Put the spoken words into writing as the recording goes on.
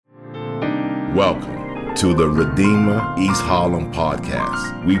Welcome to the Redeemer East Harlem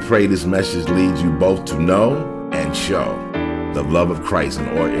podcast. We pray this message leads you both to know and show the love of Christ in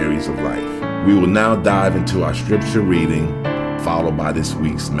all areas of life. We will now dive into our scripture reading, followed by this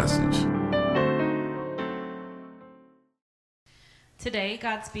week's message. Today,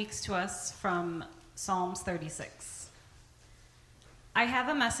 God speaks to us from Psalms 36. I have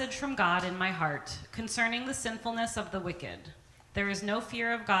a message from God in my heart concerning the sinfulness of the wicked. There is no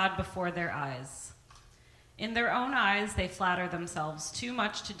fear of God before their eyes. In their own eyes, they flatter themselves too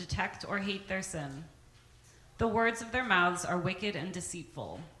much to detect or hate their sin. The words of their mouths are wicked and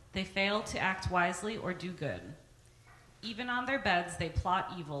deceitful. They fail to act wisely or do good. Even on their beds, they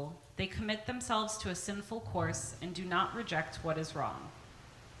plot evil. They commit themselves to a sinful course and do not reject what is wrong.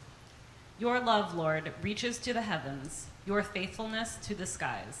 Your love, Lord, reaches to the heavens, your faithfulness to the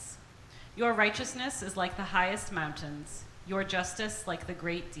skies. Your righteousness is like the highest mountains, your justice like the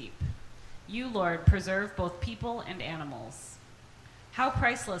great deep. You, Lord, preserve both people and animals. How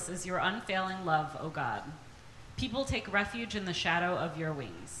priceless is your unfailing love, O God. People take refuge in the shadow of your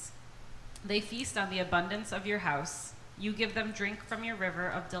wings. They feast on the abundance of your house. You give them drink from your river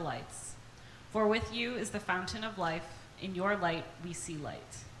of delights. For with you is the fountain of life. In your light we see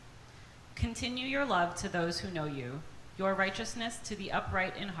light. Continue your love to those who know you, your righteousness to the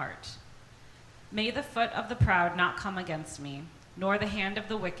upright in heart. May the foot of the proud not come against me, nor the hand of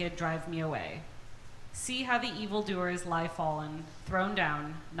the wicked drive me away. See how the evildoers lie fallen, thrown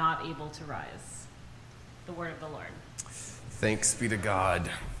down, not able to rise. The word of the Lord. Thanks be to God.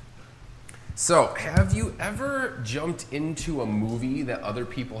 So, have you ever jumped into a movie that other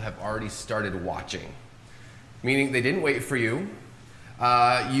people have already started watching? Meaning they didn't wait for you.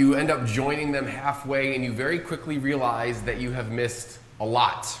 You end up joining them halfway, and you very quickly realize that you have missed a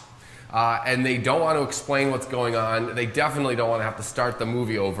lot. And they don't want to explain what's going on. They definitely don't want to have to start the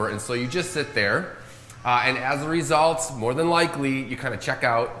movie over. And so you just sit there. And as a result, more than likely, you kind of check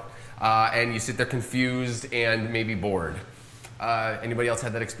out. And you sit there confused and maybe bored. Anybody else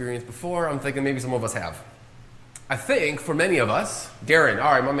had that experience before? I'm thinking maybe some of us have. I think for many of us, Darren,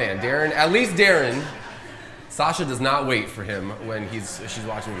 all right, my man, Darren, at least Darren, Sasha does not wait for him when she's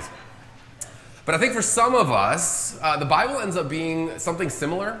watching these. But I think for some of us, the Bible ends up being something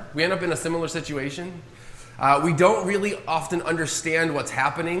similar. We end up in a similar situation. We don't really often understand what's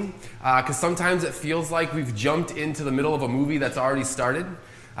happening because sometimes it feels like we've jumped into the middle of a movie that's already started.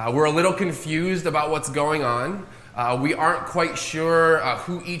 We're a little confused about what's going on. We aren't quite sure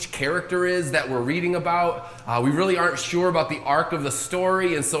who each character is that we're reading about. We really aren't sure about the arc of the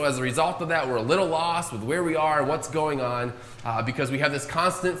story, and so as a result of that, we're a little lost with where we are and what's going on because we have this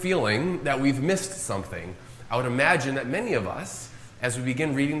constant feeling that we've missed something. I would imagine that many of us, as we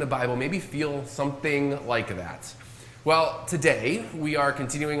begin reading the Bible, maybe feel something like that. Well, today we are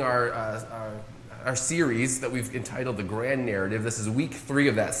continuing our series that we've entitled The Grand Narrative. This is week 3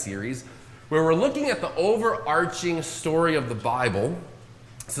 of that series, where we're looking at the overarching story of the Bible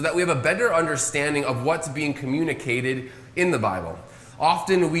so that we have a better understanding of what's being communicated in the Bible.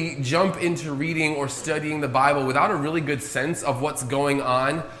 Often we jump into reading or studying the Bible without a really good sense of what's going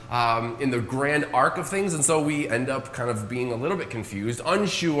on in the grand arc of things, and so we end up kind of being a little bit confused,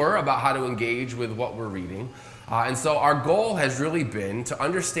 unsure about how to engage with what we're reading. And so our goal has really been to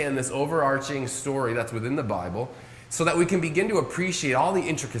understand this overarching story that's within the Bible so that we can begin to appreciate all the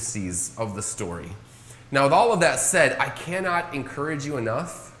intricacies of the story. Now, with all of that said, I cannot encourage you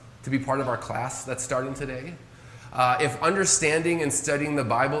enough to be part of our class that's starting today. If understanding and studying the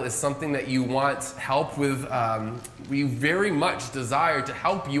Bible is something that you want help with, we very much desire to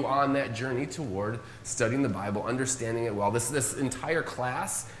help you on that journey toward studying the Bible, understanding it well. This entire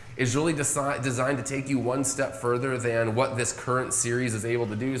class is really designed to take you one step further than what this current series is able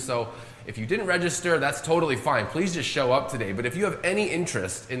to do. So if you didn't register, that's totally fine. Please just show up today. But if you have any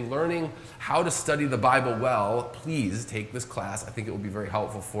interest in learning how to study the Bible well, please take this class. I think it will be very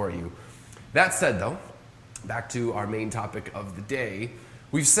helpful for you. That said, though, back to our main topic of the day.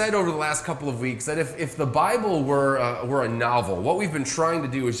 We've said over the last couple of weeks that if the Bible were a novel, what we've been trying to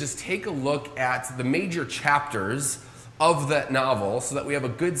do is just take a look at the major chapters of that novel so that we have a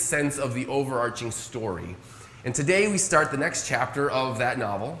good sense of the overarching story. And today we start the next chapter of that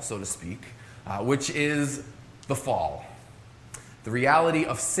novel, so to speak, which is the fall. The reality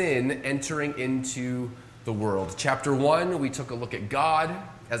of sin entering into the world. Chapter 1, we took a look at God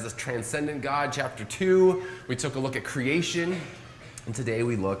as a transcendent God. Chapter 2, we took a look at creation. And today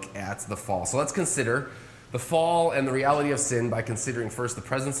we look at the fall. So let's consider the fall and the reality of sin by considering first the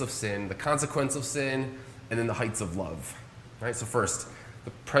presence of sin, the consequence of sin, and then the heights of love. All right, so first,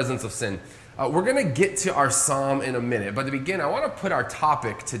 the presence of sin. We're going to get to our psalm in a minute, but to begin, I want to put our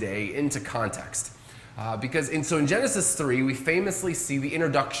topic today into context. Because in Genesis 3, we famously see the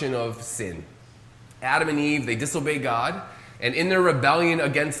introduction of sin. Adam and Eve, they disobey God, and in their rebellion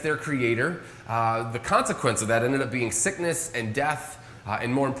against their Creator, the consequence of that ended up being sickness and death,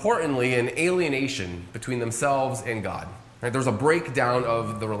 and more importantly, an alienation between themselves and God. Right? There was a breakdown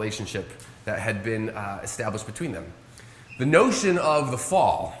of the relationship that had been established between them. The notion of the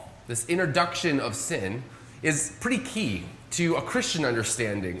fall, this introduction of sin, is pretty key to a Christian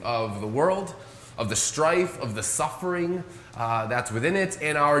understanding of the world, of the strife, of the suffering that's within it,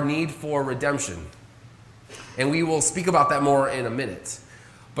 and our need for redemption. And we will speak about that more in a minute.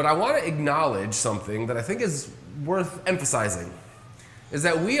 But I want to acknowledge something that I think is worth emphasizing, is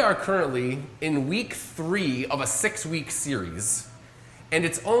that we are currently in week 3 of a 6-week series, and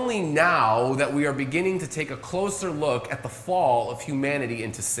it's only now that we are beginning to take a closer look at the fall of humanity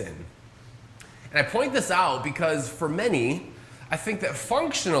into sin. And I point this out because for many, I think that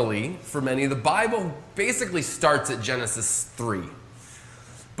functionally, for many, the Bible basically starts at Genesis 3.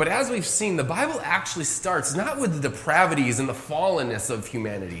 But as we've seen, the Bible actually starts not with the depravities and the fallenness of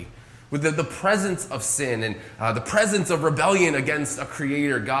humanity, with the presence of sin and the presence of rebellion against a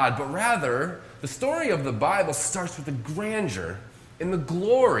creator God, but rather, the story of the Bible starts with the grandeur and the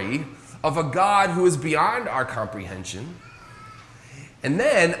glory of a God who is beyond our comprehension. And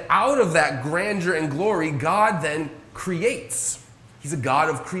then, out of that grandeur and glory, God then creates. He's a God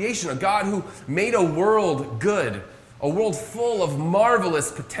of creation, a God who made a world good, a world full of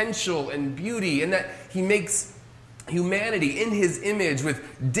marvelous potential and beauty, and that he makes humanity in his image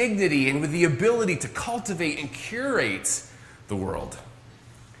with dignity and with the ability to cultivate and curate the world.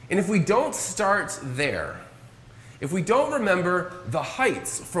 And if we don't start there, if we don't remember the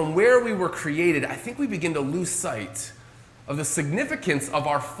heights from where we were created, I think we begin to lose sight of the significance of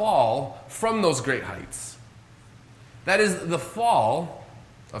our fall from those great heights. That is, the fall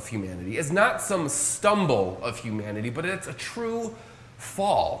of humanity is not some stumble of humanity, but it's a true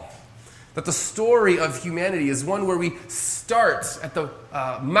fall. That the story of humanity is one where we start at the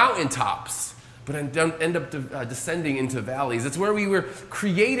mountaintops, but end up descending into valleys. It's where we were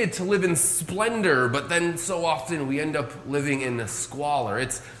created to live in splendor, but then so often we end up living in squalor.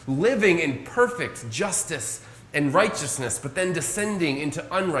 It's living in perfect justice and righteousness, but then descending into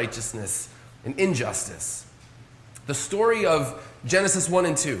unrighteousness and injustice. The story of Genesis 1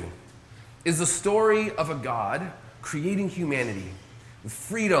 and 2 is the story of a God creating humanity with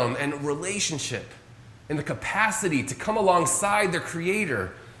freedom and relationship and the capacity to come alongside their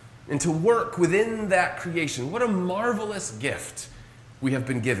Creator and to work within that creation. What a marvelous gift we have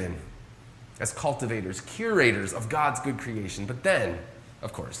been given as cultivators, curators of God's good creation. But then,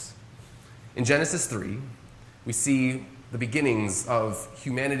 of course, in Genesis 3, we see the beginnings of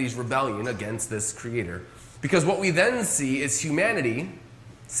humanity's rebellion against this Creator. Because what we then see is humanity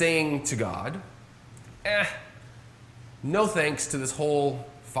saying to God, no thanks to this whole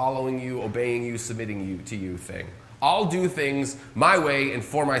following you, obeying you, submitting you to you thing. I'll do things my way and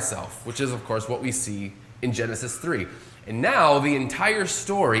for myself, which is, of course, what we see in Genesis 3. And now the entire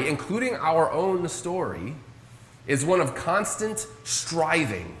story, including our own story, is one of constant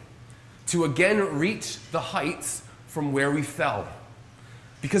striving to again reach the heights from where we fell.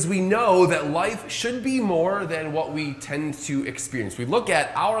 Because we know that life should be more than what we tend to experience. We look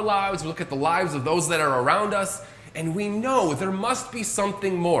at our lives, we look at the lives of those that are around us, and we know there must be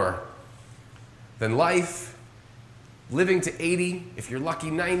something more than life, living to 80, if you're lucky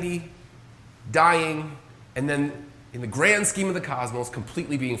 90, dying, and then in the grand scheme of the cosmos,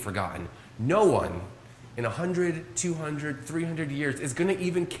 completely being forgotten. No one in 100, 200, 300 years is going to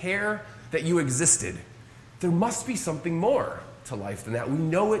even care that you existed. There must be something more to life than that. We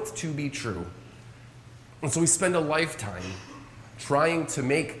know it to be true. And so we spend a lifetime trying to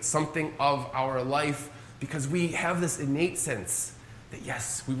make something of our life because we have this innate sense that,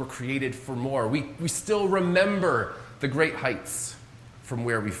 yes, we were created for more. We still remember the great heights from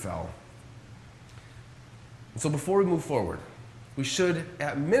where we fell. And so before we move forward, we should,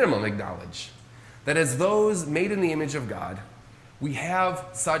 at minimum, acknowledge that as those made in the image of God, we have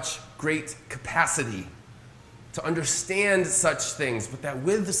such great capacity to understand such things, but that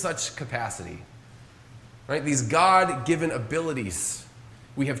with such capacity, right, these God-given abilities,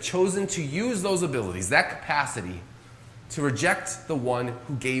 we have chosen to use those abilities, that capacity, to reject the one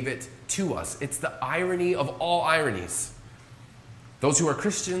who gave it to us. It's the irony of all ironies. Those who are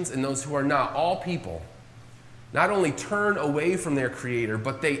Christians and those who are not, all people, not only turn away from their Creator,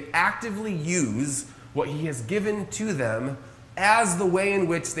 but they actively use what He has given to them as the way in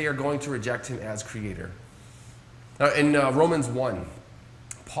which they are going to reject Him as Creator. In Romans 1,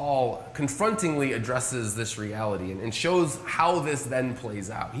 Paul confrontingly addresses this reality and shows how this then plays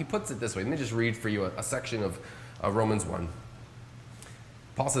out. He puts it this way. Let me just read for you a section of Romans 1.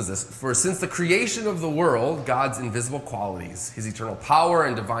 Paul says this, "For since the creation of the world, God's invisible qualities, his eternal power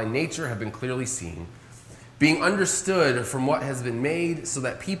and divine nature have been clearly seen, being understood from what has been made, so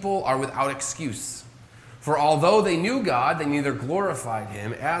that people are without excuse. For although they knew God, they neither glorified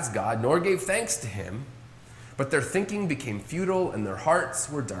him as God nor gave thanks to him, but their thinking became futile and their hearts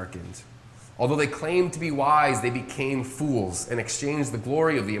were darkened. Although they claimed to be wise, they became fools and exchanged the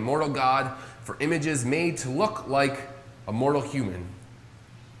glory of the immortal God for images made to look like a mortal human,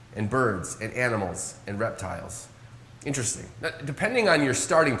 and birds and animals and reptiles." Interesting. Now, depending on your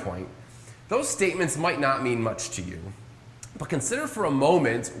starting point, those statements might not mean much to you. But consider for a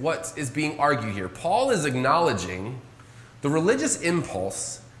moment what is being argued here. Paul is acknowledging the religious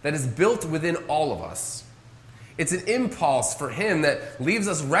impulse that is built within all of us. It's an impulse for him that leaves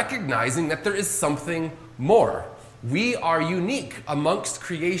us recognizing that there is something more. We are unique amongst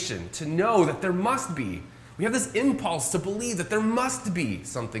creation to know that there must be. We have this impulse to believe that there must be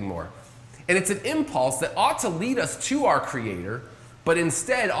something more. And it's an impulse that ought to lead us to our Creator, but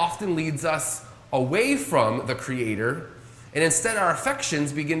instead often leads us away from the Creator, and instead our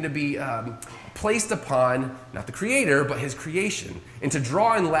affections begin to be placed upon not the Creator, but his creation. And to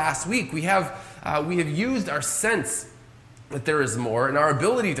draw in last week, we have used our sense that there is more and our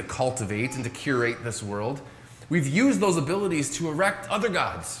ability to cultivate and to curate this world. We've used those abilities to erect other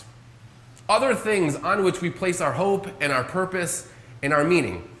gods, other things on which we place our hope and our purpose and our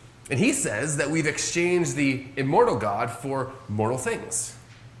meaning. And he says that we've exchanged the immortal God for mortal things.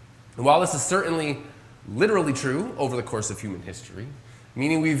 And while this is certainly literally true over the course of human history,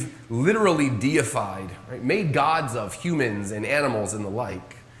 meaning we've literally deified, right, made gods of humans and animals and the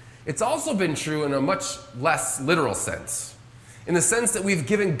like, it's also been true in a much less literal sense, in the sense that we've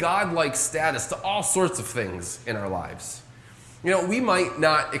given God-like status to all sorts of things in our lives. You know, we might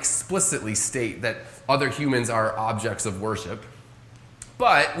not explicitly state that other humans are objects of worship,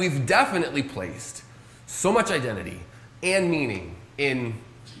 but we've definitely placed so much identity and meaning in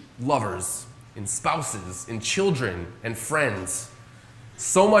lovers, in spouses, in children, and friends.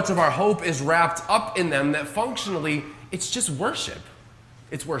 So much of our hope is wrapped up in them that functionally it's just worship.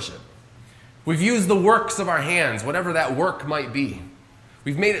 It's worship. We've used the works of our hands, whatever that work might be.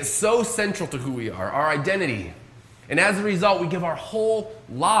 We've made it so central to who we are, our identity. And as a result, we give our whole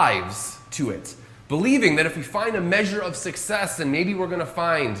lives to it, believing that if we find a measure of success, then maybe we're going to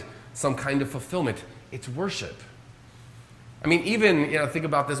find some kind of fulfillment. It's worship. I mean, even, think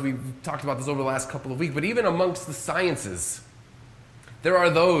about this. We've talked about this over the last couple of weeks, but even amongst the sciences, there are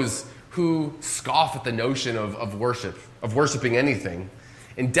those who scoff at the notion of worship, of worshiping anything,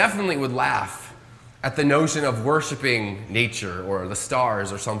 and definitely would laugh at the notion of worshiping nature or the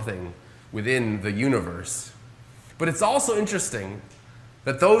stars or something within the universe. But it's also interesting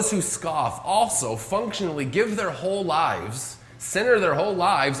that those who scoff also functionally give their whole lives, center their whole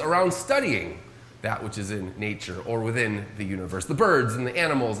lives around studying that which is in nature or within the universe, the birds and the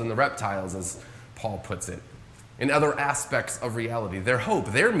animals and the reptiles, as Paul puts it, and other aspects of reality. Their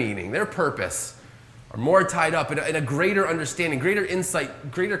hope, their meaning, their purpose are more tied up in a greater understanding, greater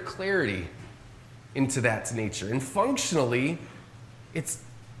insight, greater clarity into that nature. And functionally, it's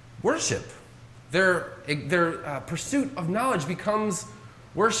worship. Their pursuit of knowledge becomes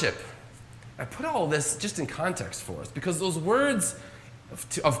worship. I put all this just in context for us because those words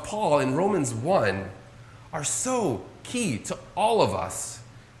of Paul in Romans 1 are so key to all of us.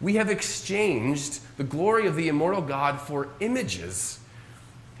 We have exchanged the glory of the immortal God for images.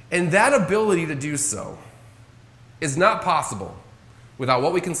 And that ability to do so is not possible without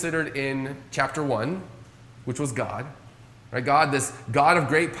what we considered in chapter 1, which was God. Right? God, this God of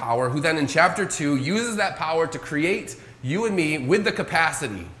great power, who then in chapter 2 uses that power to create you and me with the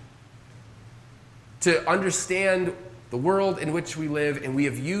capacity to understand the world in which we live, and we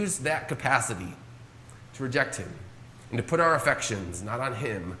have used that capacity to reject him and to put our affections not on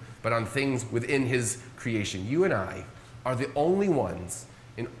him, but on things within his creation. You and I are the only ones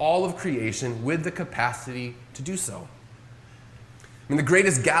in all of creation with the capacity to do so. I mean, the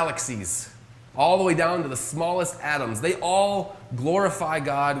greatest galaxies, all the way down to the smallest atoms, they all glorify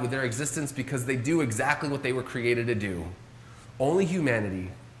God with their existence because they do exactly what they were created to do. Only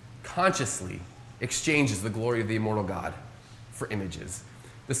humanity consciously exchanges the glory of the immortal God for images.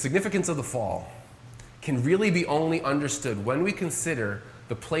 The significance of the fall can really be only understood when we consider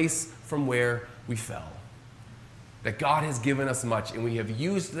the place from where we fell. That God has given us much, and we have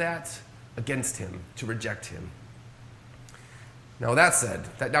used that against him, to reject him. Now that said,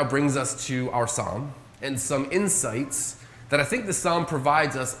 that now brings us to our psalm and some insights that I think the psalm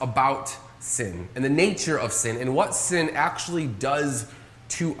provides us about sin and the nature of sin and what sin actually does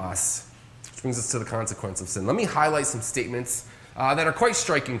to us, which brings us to the consequence of sin. Let me highlight some statements that are quite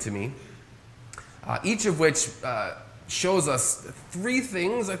striking to me, each of which shows us three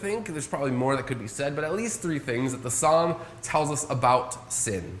things, I think. There's probably more that could be said, but at least three things that the psalm tells us about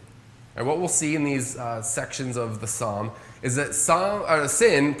sin. And what we'll see in these sections of the psalm is that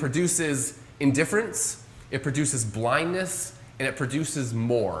sin produces indifference, it produces blindness, and it produces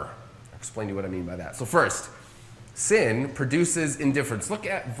more. I'll explain to you what I mean by that. So first, sin produces indifference. Look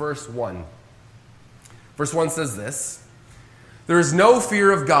at verse 1. Verse 1 says this: "There is no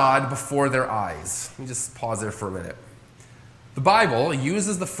fear of God before their eyes." Let me just pause there for a minute. The Bible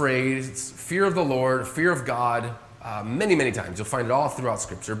uses the phrase fear of the Lord, fear of God, many, many times. You'll find it all throughout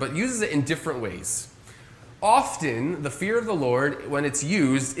Scripture, but uses it in different ways. Often, the fear of the Lord, when it's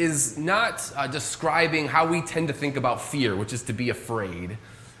used, is not describing how we tend to think about fear, which is to be afraid.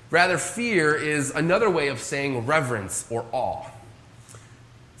 Rather, fear is another way of saying reverence or awe.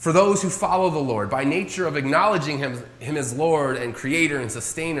 For those who follow the Lord, by nature of acknowledging Him as Lord and Creator and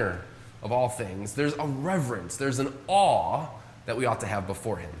Sustainer of all things, there's a reverence, there's an awe that we ought to have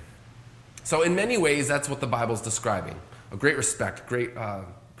before Him. So in many ways, that's what the Bible's describing. A great respect, great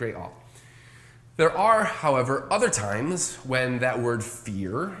awe. There are, however, other times when that word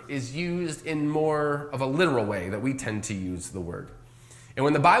fear is used in more of a literal way that we tend to use the word. And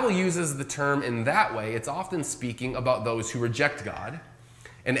when the Bible uses the term in that way, it's often speaking about those who reject God.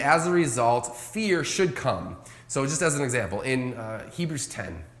 And as a result, fear should come. So just as an example, in Hebrews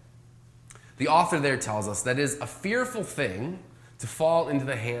 10, the author there tells us that it is a fearful thing to fall into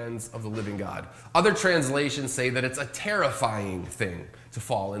the hands of the living God. Other translations say that it's a terrifying thing to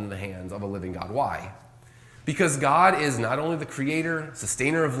fall into the hands of a living God. Why? Because God is not only the creator,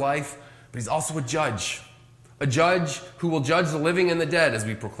 sustainer of life, but He's also a judge who will judge the living and the dead, as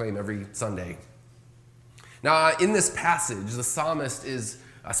we proclaim every Sunday. Now, in this passage, the psalmist is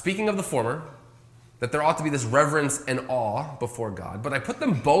speaking of the former, that there ought to be this reverence and awe before God, but I put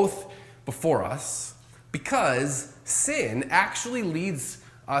them both before us because sin actually leads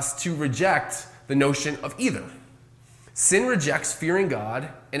us to reject the notion of either. Sin rejects fearing God,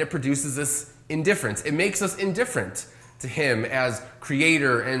 and it produces this indifference. It makes us indifferent to Him as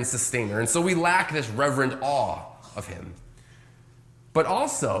creator and sustainer, and so we lack this reverent awe of Him. But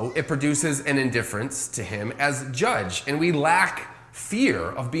also, it produces an indifference to Him as judge, and we lack fear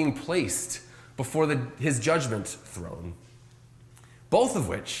of being placed before His judgment throne. Both of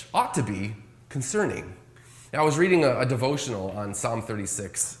which ought to be concerning. Now, I was reading a devotional on Psalm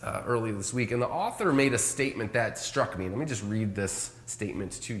 36 earlier this week, and the author made a statement that struck me. Let me just read this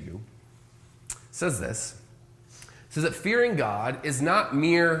statement to you. It says this. It says that fearing God is not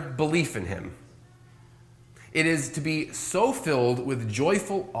mere belief in Him. It is to be so filled with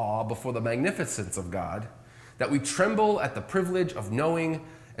joyful awe before the magnificence of God that we tremble at the privilege of knowing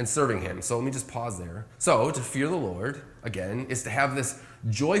and serving Him. So let me just pause there. So to fear the Lord, again, is to have this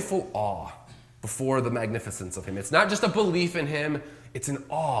joyful awe before the magnificence of Him. It's not just a belief in Him, it's an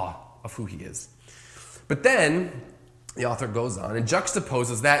awe of who He is. But then the author goes on and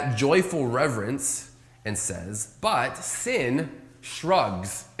juxtaposes that joyful reverence and says, but sin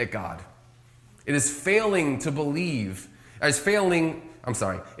shrugs at God. It is failing to believe, it is failing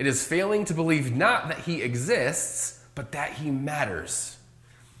to believe not that He exists, but that He matters.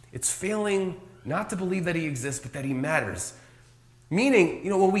 It's failing not to believe that He exists, but that He matters. Meaning,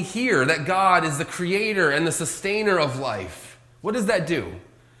 when we hear that God is the creator and the sustainer of life, what does that do?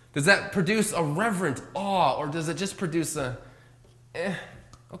 Does that produce a reverent awe, or does it just produce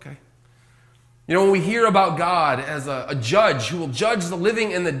okay? When we hear about God as a judge who will judge the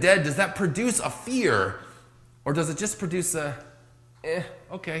living and the dead, does that produce a fear, or does it just produce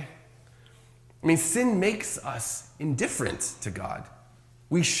okay? Sin makes us indifferent to God.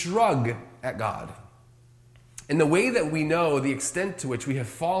 We shrug at God. And the way that we know the extent to which we have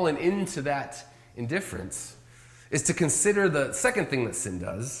fallen into that indifference is to consider the second thing that sin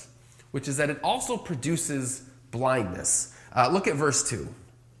does, which is that it also produces blindness. Look at verse 2.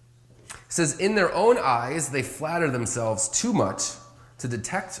 It says, in their own eyes they flatter themselves too much to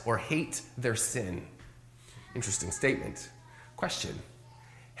detect or hate their sin. Interesting statement. Question.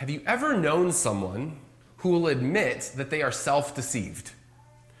 Have you ever known someone who will admit that they are self-deceived?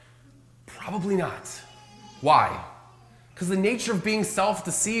 Probably not. Why? Because the nature of being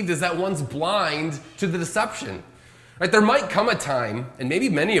self-deceived is that one's blind to the deception. Right? There might come a time, and maybe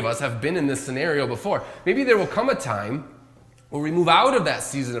many of us have been in this scenario before, maybe there will come a time where we move out of that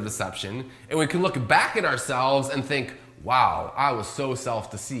season of deception and we can look back at ourselves and think, wow, I was so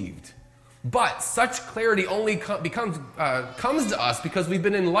self-deceived. But such clarity only comes to us because we've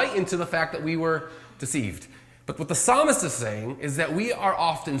been enlightened to the fact that we were deceived. But what the psalmist is saying is that we are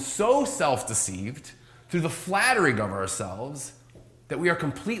often so self-deceived through the flattering of ourselves that we are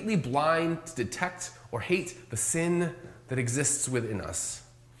completely blind to detect or hate the sin that exists within us.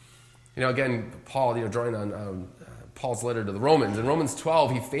 Again, Paul, drawing on Paul's letter to the Romans. In Romans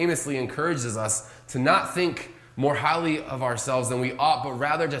 12, he famously encourages us to not think more highly of ourselves than we ought, but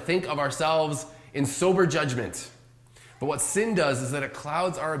rather to think of ourselves in sober judgment. But what sin does is that it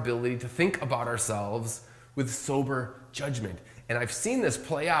clouds our ability to think about ourselves with sober judgment. And I've seen this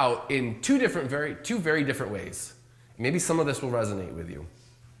play out in two very different ways. Maybe some of this will resonate with you.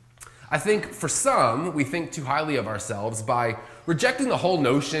 I think for some, we think too highly of ourselves by rejecting the whole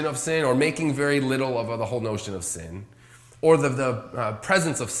notion of sin or making very little of the whole notion of sin or the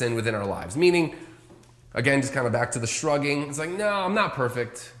presence of sin within our lives. Meaning, again, just kind of back to the shrugging. It's like, no, I'm not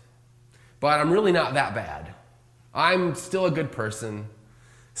perfect, but I'm really not that bad. I'm still a good person,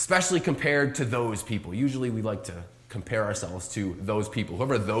 especially compared to those people. Usually we like to compare ourselves to those people,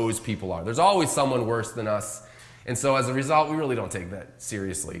 whoever those people are. There's always someone worse than us. And so as a result, we really don't take that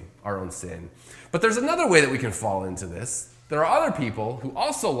seriously, our own sin. But there's another way that we can fall into this. There are other people who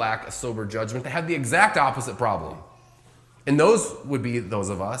also lack a sober judgment that have the exact opposite problem. And those would be those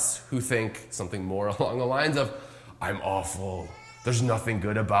of us who think something more along the lines of, I'm awful, there's nothing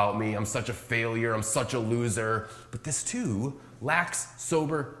good about me, I'm such a failure, I'm such a loser. But this too lacks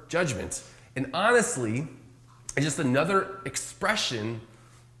sober judgment. And honestly, it's just another expression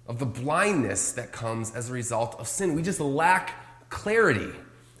of the blindness that comes as a result of sin. We just lack clarity.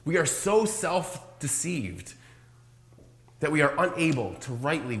 We are so self-deceived that we are unable to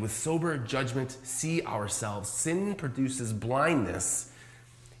rightly, with sober judgment, see ourselves. Sin produces blindness.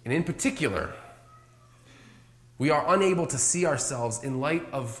 And in particular, we are unable to see ourselves in light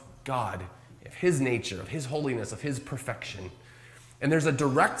of God, of His nature, of His holiness, of His perfection. And there's a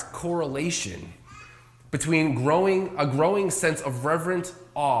direct correlation between a growing sense of reverent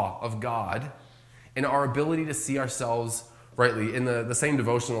awe of God and our ability to see ourselves rightly. In the same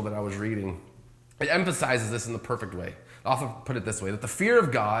devotional that I was reading, it emphasizes this in the perfect way. The author put it this way, that the fear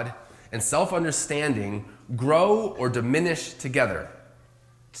of God and self-understanding grow or diminish together.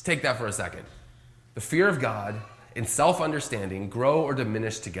 Just take that for a second. The fear of God and self-understanding grow or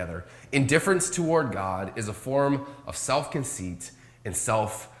diminish together. Indifference toward God is a form of self-conceit and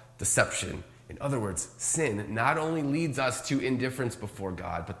self-deception. In other words, sin not only leads us to indifference before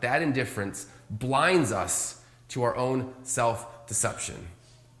God, but that indifference blinds us to our own self-deception.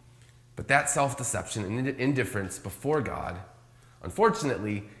 But that self-deception and indifference before God,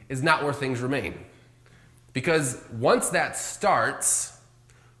 unfortunately, is not where things remain. Because once that starts,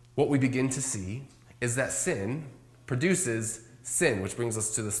 what we begin to see is that sin produces sin, which brings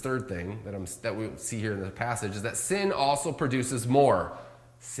us to this third thing that we see here in the passage, is that sin also produces more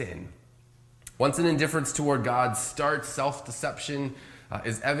sin. Once an indifference toward God starts, self-deception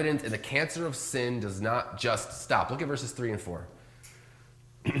is evident, and the cancer of sin does not just stop. Look at verses 3 and 4.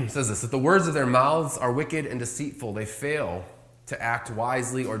 It says this, that the words of their mouths are wicked and deceitful. They fail to act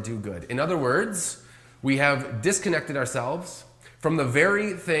wisely or do good. In other words, we have disconnected ourselves from the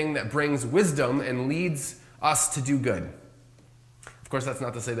very thing that brings wisdom and leads us to do good. Of course, that's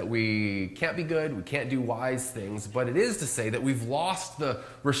not to say that we can't be good, we can't do wise things, but it is to say that we've lost the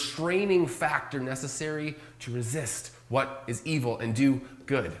restraining factor necessary to resist what is evil and do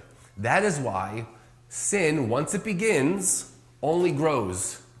good. That is why sin, once it begins, only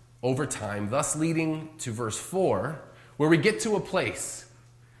grows over time, thus leading to verse 4, where we get to a place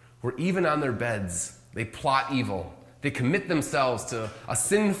where even on their beds, they plot evil. They commit themselves to a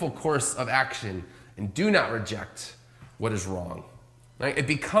sinful course of action and do not reject what is wrong. Right? It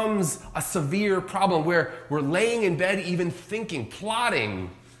becomes a severe problem where we're laying in bed even thinking, plotting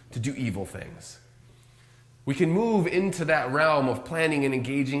to do evil things. We can move into that realm of planning and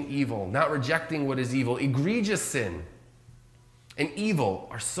engaging evil, not rejecting what is evil. Egregious sin and evil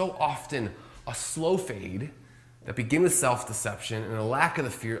are so often a slow fade that begin with self-deception and a lack of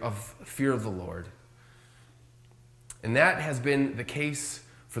the fear of the Lord. And that has been the case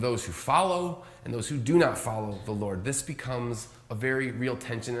for those who follow and those who do not follow the Lord. This becomes a very real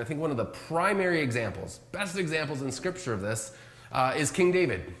tension. And I think one of the primary examples, best examples in Scripture of this, is King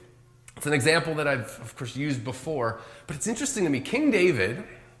David. It's an example that I've, of course, used before, but it's interesting to me. King David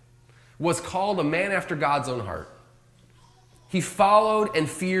was called a man after God's own heart. He followed and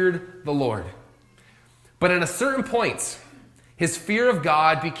feared the Lord. But at a certain point, his fear of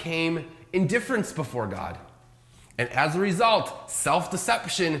God became indifference before God. And as a result,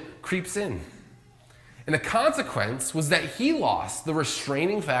 self-deception creeps in. And the consequence was that he lost the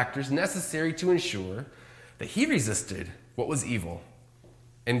restraining factors necessary to ensure that he resisted what was evil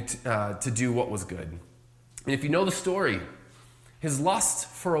and to do what was good. And if you know the story, his lust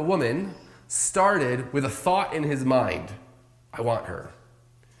for a woman started with a thought in his mind, I want her,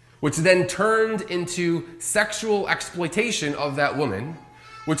 which then turned into sexual exploitation of that woman,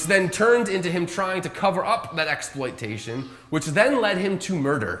 which then turned into him trying to cover up that exploitation, which then led him to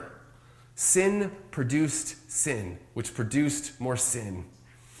murder. Sin produced sin, which produced more sin.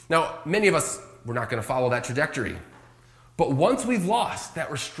 Now, many of us, we're not going to follow that trajectory. But once we've lost that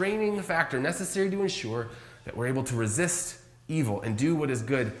restraining factor necessary to ensure that we're able to resist evil and do what is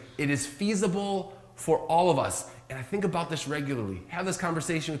good, it is feasible for all of us. And I think about this regularly, have this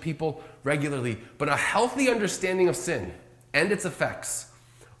conversation with people regularly. But a healthy understanding of sin and its effects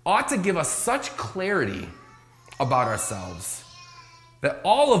ought to give us such clarity about ourselves that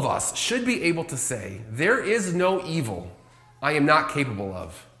all of us should be able to say, there is no evil I am not capable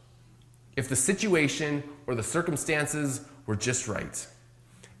of, if the situation or the circumstances were just right.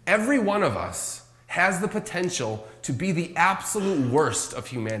 Every one of us has the potential to be the absolute worst of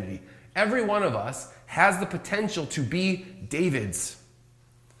humanity. Every one of us has the potential to be David's.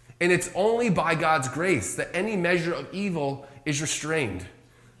 And it's only by God's grace that any measure of evil is restrained.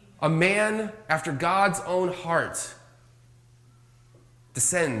 A man after God's own heart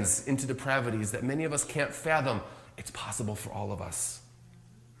descends into depravities that many of us can't fathom. It's possible for all of us.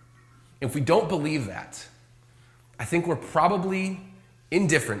 If we don't believe that, I think we're probably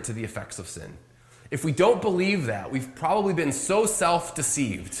indifferent to the effects of sin. If we don't believe that, we've probably been so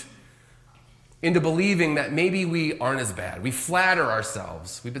self-deceived into believing that maybe we aren't as bad. We flatter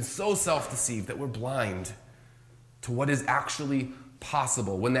ourselves. We've been so self-deceived that we're blind to what is actually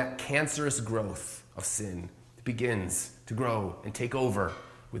possible when that cancerous growth of sin begins to grow and take over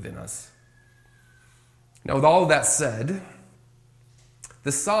within us. Now, with all of that said,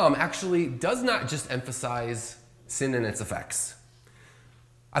 the psalm actually does not just emphasize sin and its effects.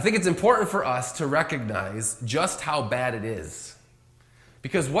 I think it's important for us to recognize just how bad it is.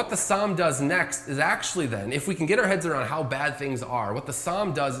 Because what the psalm does next is actually then, if we can get our heads around how bad things are, what the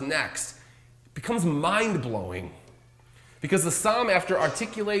psalm does next becomes mind-blowing. Because the psalm, after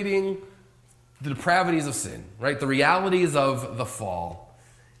articulating the depravities of sin, right, the realities of the fall,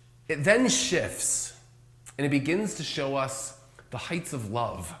 it then shifts and it begins to show us the heights of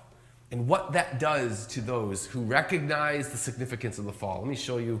love and what that does to those who recognize the significance of the fall. Let me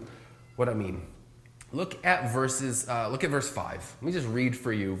show you what I mean. Look at verse 5. Let me just read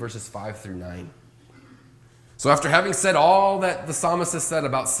for you verses 5 through 9. So after having said all that the psalmist has said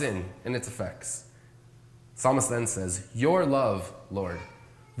about sin and its effects, the psalmist then says, your love, Lord,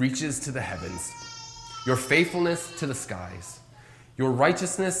 reaches to the heavens, your faithfulness to the skies. Your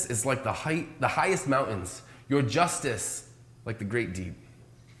righteousness is like the highest mountains, your justice like the great deep.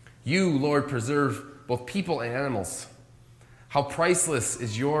 You, Lord, preserve both people and animals. How priceless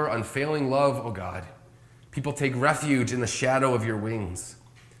is your unfailing love, O God. People take refuge in the shadow of your wings.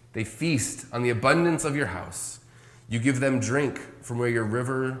 They feast on the abundance of your house. You give them drink from your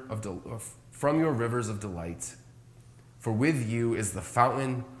rivers of delight. For with you is the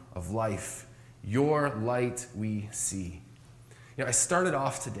fountain of life. Your light we see. You know, I started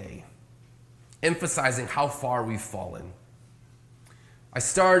off today emphasizing how far we've fallen. I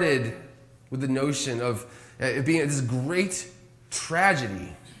started with the notion of it being this great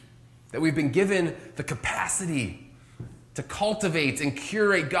tragedy that we've been given the capacity to cultivate and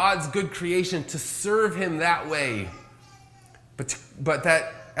curate God's good creation, to serve him that way. But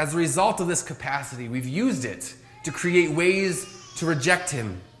that as a result of this capacity, we've used it to create ways to reject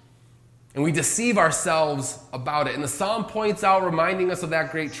him. And we deceive ourselves about it. And the psalm points out, reminding us of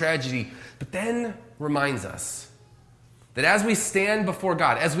that great tragedy, but then reminds us that as we stand before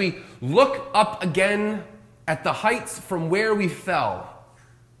God, as we look up again at the heights from where we fell,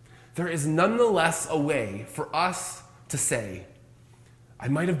 there is nonetheless a way for us to say, I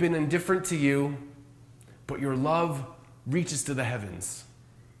might have been indifferent to you, but your love reaches to the heavens.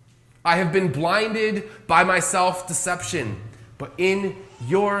 I have been blinded by my self-deception, but in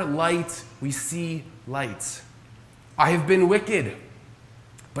your light we see light. I have been wicked,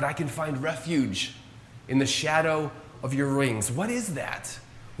 but I can find refuge in the shadow of your wings. What is that?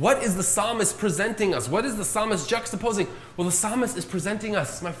 What is the psalmist presenting us? What is the psalmist juxtaposing? Well, the psalmist is presenting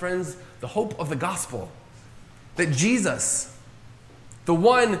us, my friends, the hope of the gospel. That Jesus, the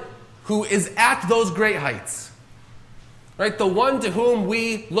one who is at those great heights, right, the one to whom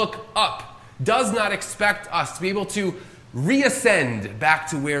we look up, does not expect us to be able to reascend back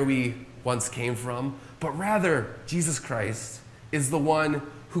to where we once came from, but rather, Jesus Christ is the one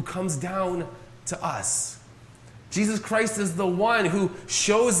who comes down to us. Jesus Christ is the one who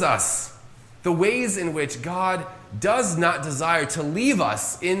shows us the ways in which God does not desire to leave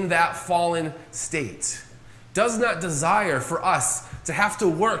us in that fallen state, does not desire for us to have to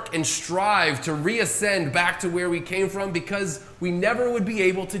work and strive to reascend back to where we came from, because we never would be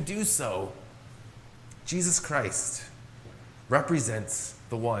able to do so. Jesus Christ represents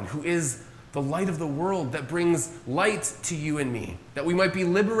the one who is the light of the world, that brings light to you and me, that we might be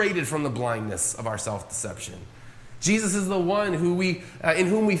liberated from the blindness of our self-deception. Jesus is the one in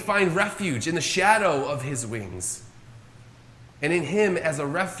whom we find refuge in the shadow of his wings. And in him, as a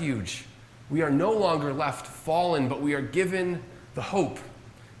refuge, we are no longer left fallen, but we are given the hope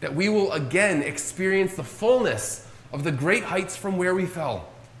that we will again experience the fullness of the great heights from where we fell.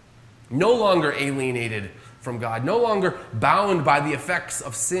 No longer alienated from God, no longer bound by the effects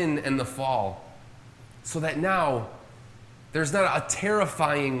of sin and the fall. So that now there's not a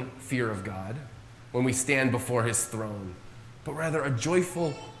terrifying fear of God when we stand before his throne, but rather a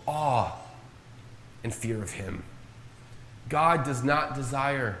joyful awe and fear of him. God does not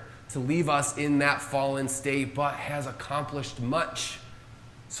desire to leave us in that fallen state, but has accomplished much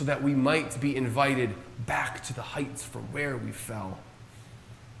so that we might be invited back to the heights from where we fell.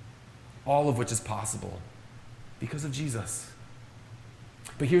 All of which is possible because of Jesus.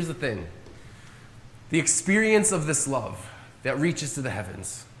 But here's the thing. The experience of this love that reaches to the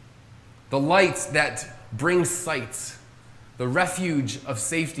heavens, the light that brings sight, the refuge of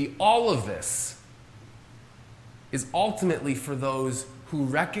safety, all of this is ultimately for those who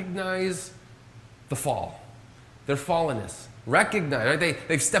recognize the fall, their fallenness. Recognize, right?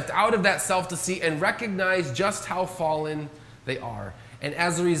 They've stepped out of that self-deceit and recognize just how fallen they are. And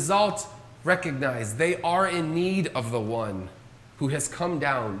as a result, recognize they are in need of the one who has come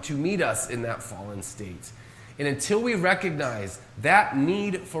down to meet us in that fallen state. And until we recognize that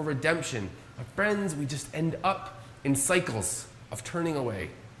need for redemption, my friends, we just end up in cycles of turning away.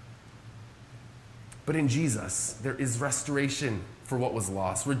 But in Jesus, there is restoration for what was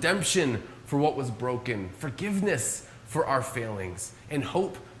lost, redemption for what was broken, forgiveness for our failings, and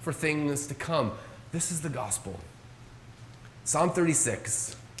hope for things to come. This is the gospel. Psalm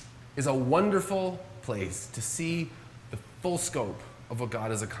 36 is a wonderful place to see the full scope of what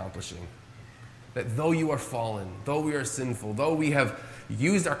God is accomplishing. That though you are fallen, though we are sinful, though we have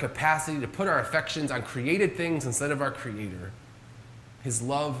used our capacity to put our affections on created things instead of our Creator, his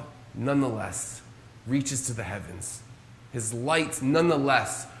love nonetheless reaches to the heavens. His light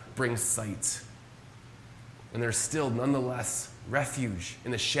nonetheless brings sight. And there's still nonetheless refuge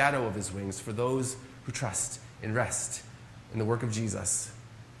in the shadow of his wings for those who trust and rest in the work of Jesus,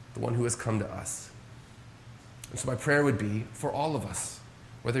 the one who has come to us. And so my prayer would be for all of us,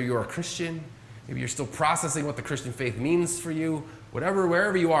 whether you're a Christian, maybe you're still processing what the Christian faith means for you,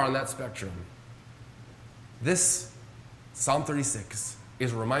 wherever you are on that spectrum, this Psalm 36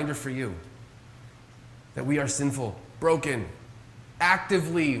 is a reminder for you that we are sinful, broken,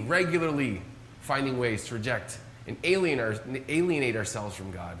 actively, regularly finding ways to reject and alienate ourselves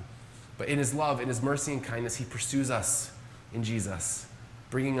from God. But in his love, in his mercy and kindness, he pursues us in Jesus,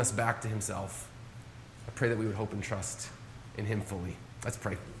 bringing us back to himself. I pray that we would hope and trust in him fully. Let's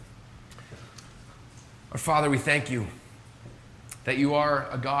pray. Our Father, we thank you that you are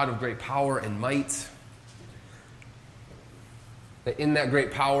a God of great power and might, that in that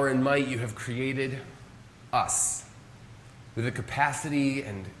great power and might you have created us with a capacity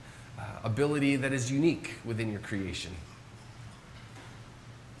and ability that is unique within your creation.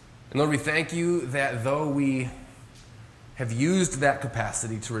 And Lord, we thank you that though we have used that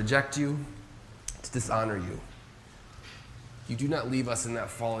capacity to reject you, to dishonor you, you do not leave us in that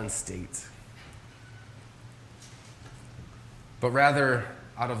fallen state. But rather,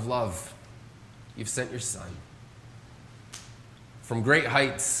 out of love, you've sent your Son from great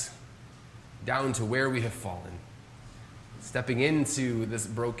heights down to where we have fallen, stepping into this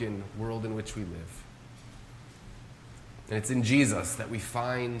broken world in which we live. And it's in Jesus that we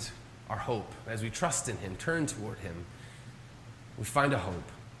find our hope. As we trust in him, turn toward him, we find a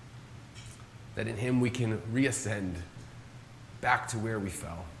hope that in him we can reascend back to where we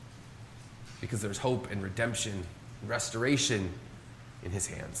fell, because there's hope and redemption, restoration in his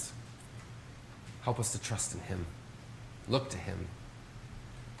hands. Help us to trust in him, look to him,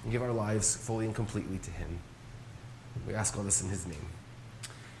 and give our lives fully and completely to him. We ask all this in his name.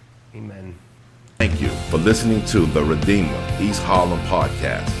 Amen. Thank you for listening to the Redeemer East Harlem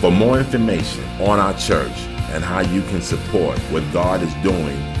podcast. For more information on our church and how you can support what God is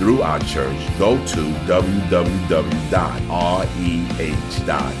doing through our church, go to www.reh.nyc.